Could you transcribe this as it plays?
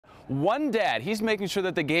one dad, he's making sure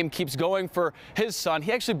that the game keeps going for his son.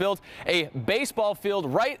 He actually built a baseball field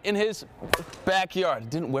right in his backyard.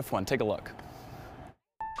 Didn't whiff one. Take a look.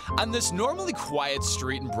 On this normally quiet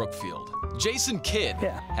street in Brookfield, Jason Kidd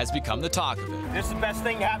has become the talk of it. This is the best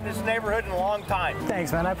thing to happen in this neighborhood in a long time.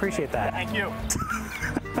 Thanks, man. I appreciate that. Thank you.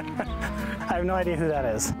 I have no idea who that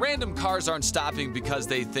is. Random cars aren't stopping because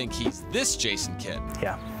they think he's this Jason Kidd.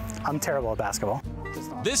 Yeah, I'm terrible at basketball.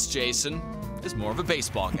 This Jason is more of a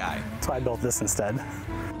baseball guy. That's why I built this instead.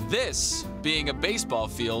 This being a baseball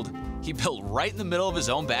field he built right in the middle of his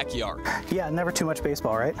own backyard. Yeah, never too much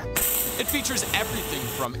baseball, right? It features everything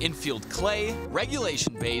from infield clay,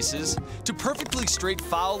 regulation bases, to perfectly straight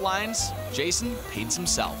foul lines Jason paints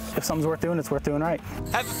himself. If something's worth doing, it's worth doing right.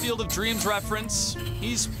 Have a Field of Dreams reference?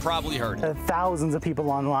 He's probably heard it. Thousands of people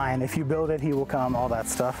online. If you build it, he will come, all that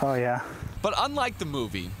stuff. Oh, yeah. But unlike the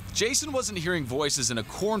movie, Jason wasn't hearing voices in a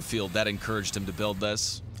cornfield that encouraged him to build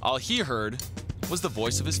this. All he heard was the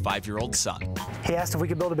voice of his 5-year-old son. He asked if we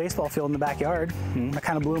could build a baseball field in the backyard. I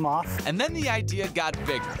kind of blew him off. And then the idea got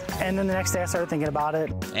bigger. And then the next day I started thinking about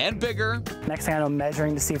it. And bigger. Next thing I know,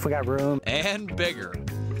 measuring to see if we got room. And bigger.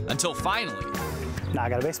 Until finally, now I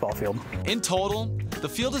got a baseball field. In total, the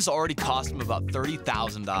field has already cost him about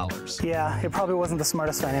 $30,000. Yeah, it probably wasn't the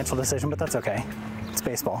smartest financial decision, but that's okay. It's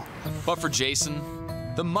baseball. But for Jason,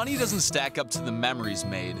 the money doesn't stack up to the memories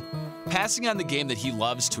made, passing on the game that he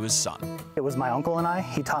loves to his son. It was my uncle and I.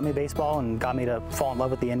 He taught me baseball and got me to fall in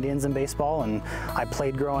love with the Indians in baseball, and I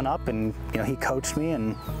played growing up, and he coached me,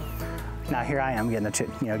 and now here I am getting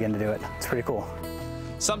to do it. It's pretty cool.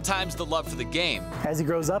 Sometimes the love for the game, as he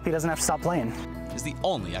grows up, he doesn't have to stop playing, is the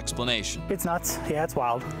only explanation. It's nuts. Yeah, it's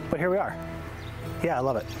wild. But here we are. Yeah, I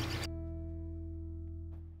love it.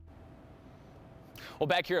 Well,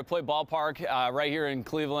 back here at Play Ballpark, right here in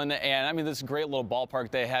Cleveland, and I mean, this is a great little ballpark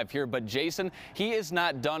they have here, but Jason, he is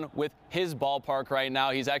not done with his ballpark right now.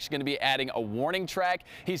 He's actually going to be adding a warning track.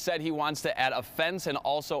 He said he wants to add a fence and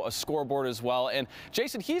also a scoreboard as well. And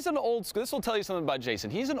Jason, he's an old school, this will tell you something about Jason.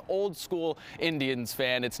 He's an old school Indians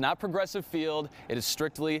fan. It's not Progressive Field. It is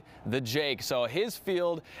strictly the Jake. So his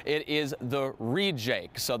field, it is the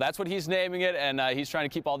Re-Jake. So that's what he's naming it, and he's trying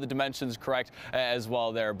to keep all the dimensions correct as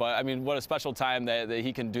well there. But I mean, what a special time that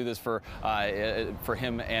he can do this for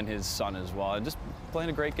him and his son as well, and just playing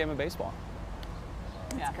a great game of baseball.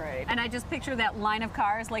 That's great. And I just picture that line of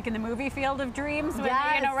cars like in the movie Field of Dreams, when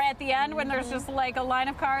yes. right at the end when there's just like a line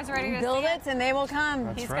of cars ready to build see it, and they will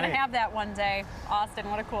come. He's going to have that one day. Austin,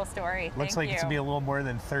 what a cool story. Looks like it's going to be a little more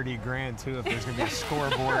than 30 grand too if there's going to be a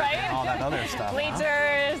scoreboard right? and all that other stuff. Bleachers,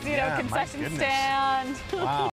 huh? concession stand. Wow.